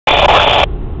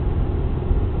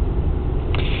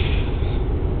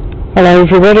Hello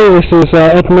everybody, this is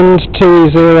Edmund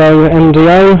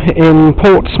 20NDO in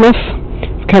Portsmouth.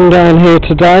 I've come down here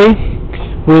today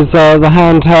with the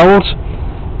handheld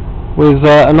with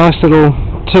a nice little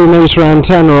 2-metre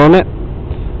antenna on it,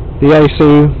 the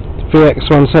AC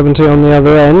VX170 on the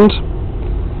other end,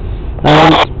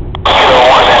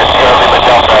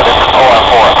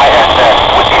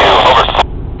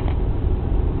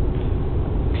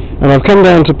 and I've come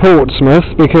down to Portsmouth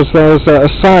because there's a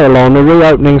sale on, a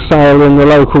reopening sale in the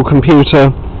local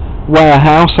computer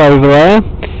warehouse over there,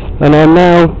 and I'm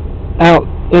now out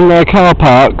in their car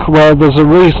park where there's a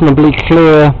reasonably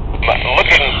clear...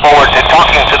 Looking forward to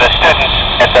talking to the students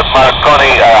at the Marconi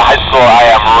High School.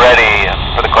 I am ready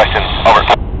for the questions. Over.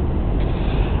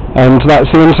 And that's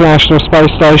the International Space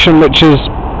Station, which is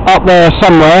up there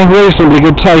somewhere, reasonably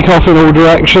good takeoff in all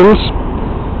directions,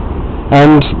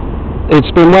 and it's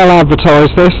been well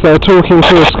advertised this. They're talking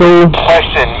to a school.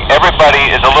 Question. Everybody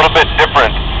is a little bit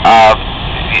different.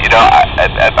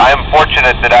 I'm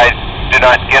fortunate that I do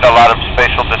not get a lot of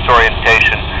spatial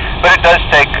disorientation, but it does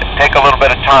take a little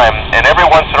bit of time, and every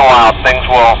once in a while things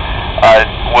will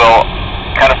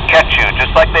kind of catch you,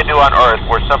 just like they do on Earth,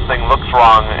 where something looks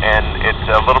wrong and it's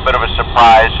a little bit of a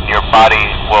surprise, and your body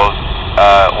will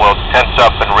tense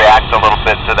up and react a little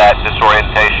bit to that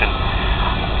disorientation.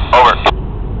 Over.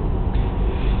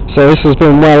 So this has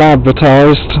been well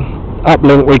advertised.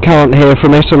 Uplink we can't hear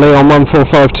from Italy on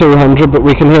 145-200, but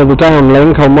we can hear the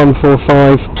downlink on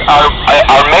 145.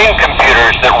 Our main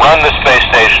computers that run the space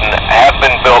station have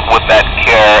been built with that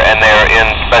care, and they're in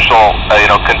special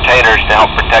containers to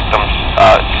help protect them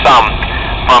some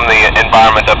from the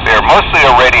environment up here. Mostly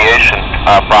a radiation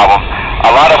problem.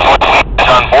 A lot of what is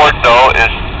on board though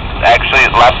is actually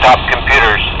laptop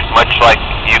computers, much like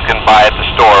you can buy at the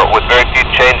store, with very few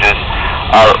changes.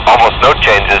 Almost no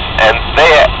changes, and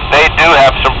they do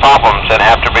have some problems and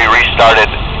have to be restarted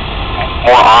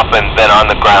more often than on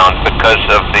the ground because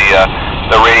of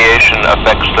the radiation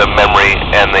affects the memory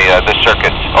and the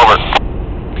circuits. Over.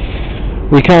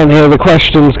 We can't hear the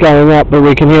questions going up, but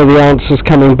we can hear the answers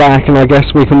coming back, and I guess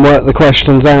we can work the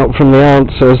questions out from the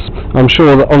answers. I'm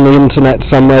sure that on the internet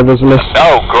somewhere there's a list.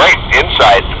 Oh, great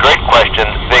insight, great question.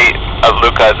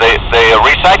 Luca, the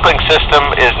recycling system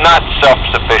is not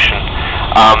self-sufficient.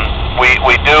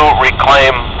 We do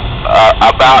reclaim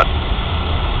about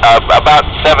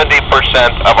 70%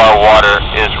 of our water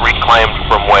is reclaimed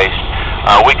from waste.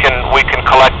 We can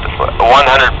collect 100%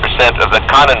 of the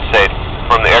condensate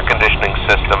from the air conditioning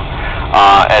system,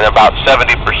 and about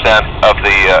 70% of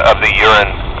the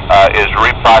urine is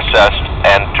reprocessed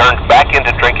and turned back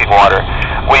into drinking water.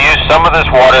 We use some of this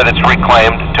water that's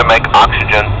reclaimed to make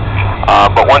oxygen,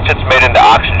 but once it's made into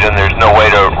oxygen, there's no way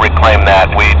to reclaim that.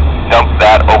 We dump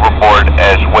that overboard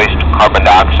as waste carbon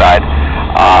dioxide,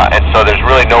 and so there's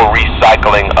really no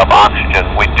recycling of oxygen.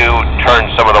 We do turn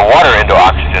some of the water into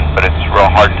oxygen, but it's real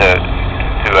hard to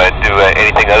do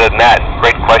anything other than that.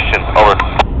 Great question. Over.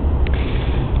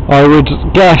 I would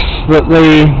guess that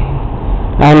the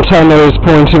antenna is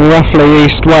pointing roughly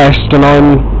east-west, and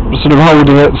I'm sort of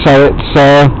holding it so it's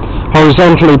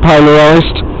horizontally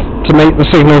polarized to meet the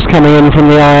signals coming in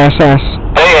from the ISS.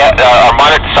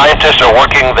 Our scientists are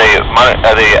working the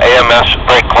AMS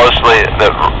very closely.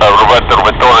 The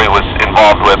laboratory was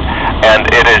involved with, and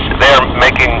they're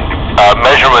making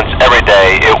measurements every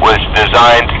day. It was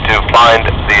designed to find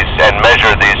these and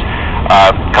measure these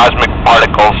cosmic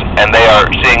particles, and they are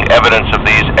seeing evidence of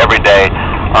these every day.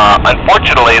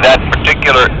 Unfortunately, that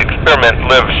particular experiment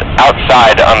lives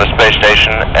outside on the space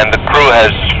station, and the crew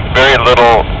has very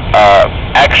little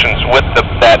actions with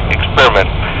that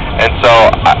experiment. And so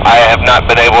I have not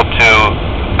been able to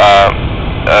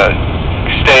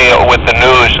stay with the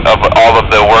news of all of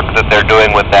the work that they're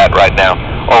doing with that right now.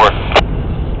 Over.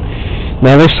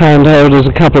 Now this handheld is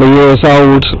a couple of years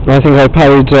old. I think I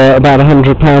paid about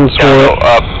 £100 for it.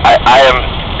 I am,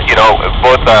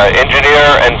 both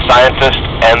engineer and scientist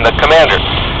and the commander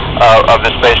of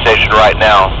the space station right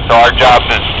now. So our job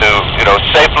is to,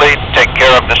 safely take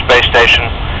care of the space station,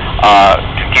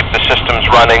 to keep the systems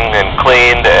running and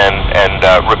cleaned and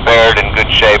repaired in good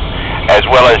shape, as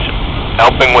well as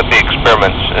helping with the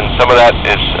experiments. And some of that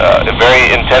is very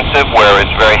intensive, where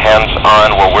it's very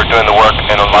hands-on, where we're doing the work,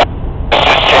 and a lot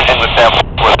just changing the sample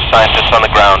where the scientists on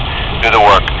the ground do the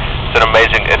work. It's an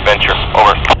amazing adventure.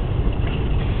 Over.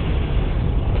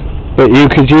 But you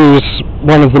could use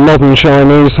one of the modern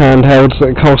Chinese handhelds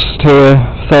that cost here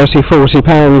 £30–40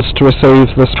 to receive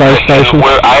the space station.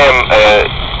 I am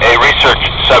a research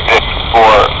subject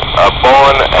for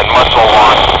bone and muscle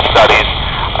loss studies,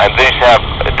 and these have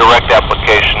a direct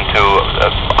application to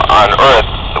on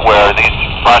Earth, where these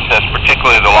process,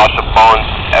 particularly the loss of bone,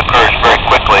 occurs very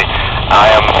quickly.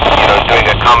 I am, doing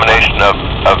a combination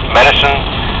of medicine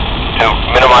to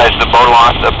minimize the bone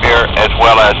loss up here, as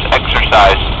well as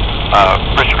exercise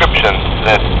prescription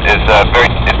that is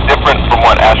it's different from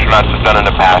what astronauts have done in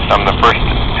the past. I'm the first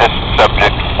test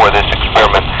subject for this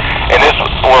experiment, and this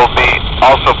will be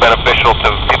also beneficial to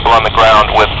people on the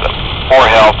ground with poor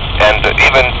health, and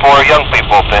even for young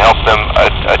people to help them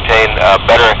attain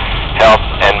better health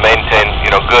and maintain,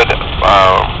 good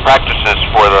practices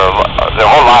for their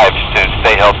whole lives to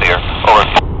stay healthier. Over.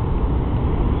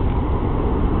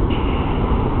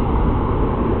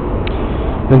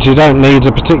 And you don't need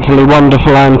a particularly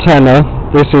wonderful antenna.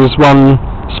 This is one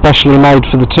specially made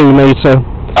for the 2 meter.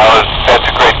 That's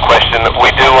a great question.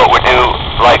 We do what we do,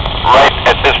 like right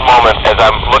at this moment, as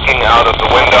I'm looking out of the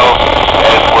window,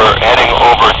 as we're heading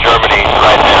over Germany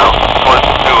right now,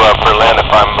 to Berlin, if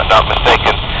I'm not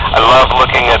mistaken. I love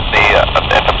looking at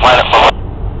the planet below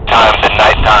times at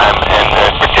nighttime, and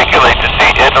particularly to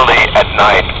see Italy at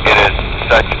night. It is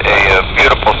such a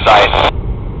beautiful sight.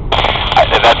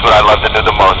 That's what I love to do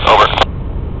the most. Over.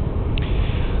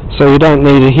 So you don't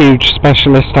need a huge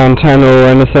specialist antenna or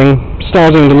anything.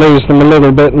 Starting to lose them a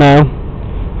little bit now.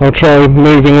 I'll try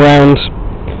moving around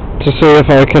to see if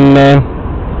I can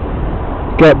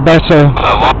get better.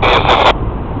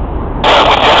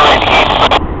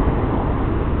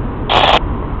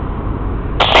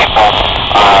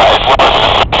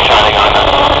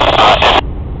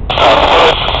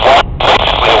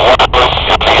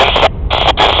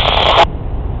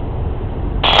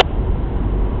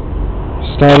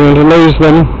 Starting to lose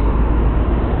them.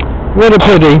 What a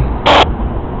pity.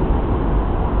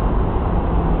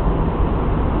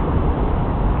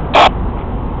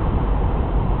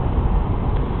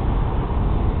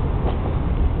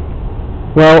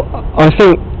 Well, I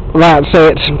think that's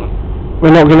it. We're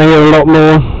not going to hear a lot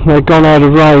more. They've gone out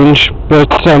of range,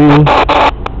 but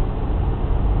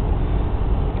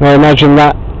I imagine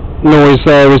that noise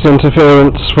there is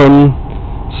interference from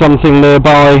something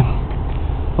nearby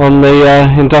on the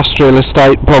industrial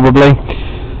estate, probably.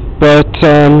 But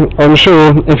I'm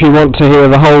sure if you want to hear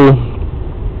the whole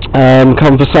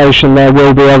conversation, there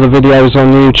will be other videos on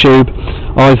YouTube,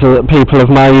 either that people have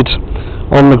made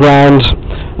on the ground,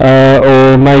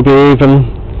 or maybe even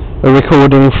a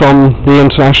recording from the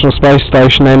International Space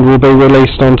Station end will be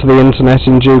released onto the internet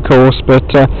in due course. But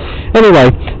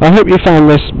anyway, I hope you found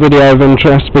this video of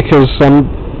interest, because of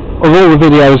all the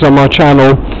videos on my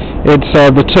channel, it's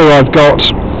the 2 I've got,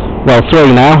 well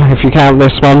 3 now if you count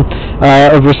this one,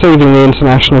 of receiving the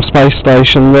International Space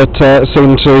Station that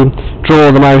seem to draw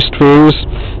the most views.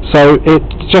 So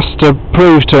it's just to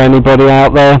prove to anybody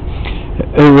out there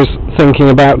who was thinking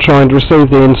about trying to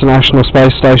receive the International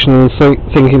Space Station and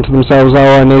thinking to themselves,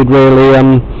 oh, I need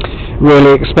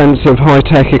really expensive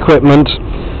high-tech equipment,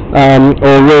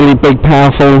 or really big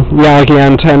powerful Yagi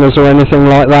antennas or anything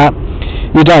like that.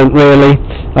 You don't really.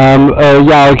 A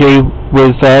Yagi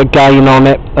with gain on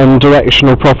it and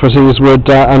directional properties would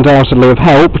undoubtedly have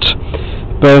helped,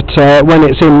 but when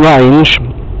it's in range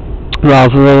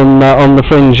rather than on the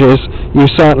fringes, you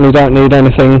certainly don't need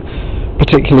anything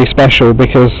particularly special,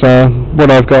 because what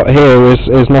I've got here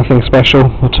is nothing special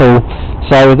at all.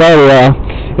 So there we are.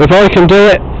 If I can do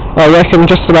it, I reckon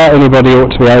just about anybody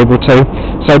ought to be able to.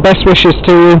 So best wishes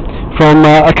to you from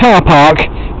a car park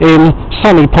in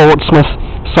sunny Portsmouth,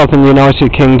 southern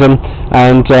United Kingdom,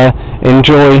 and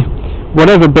enjoy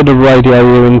whatever bit of radio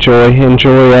you enjoy.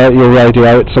 Enjoy your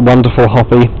radio, it's a wonderful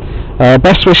hobby.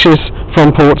 Best wishes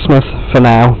from Portsmouth for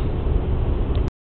now.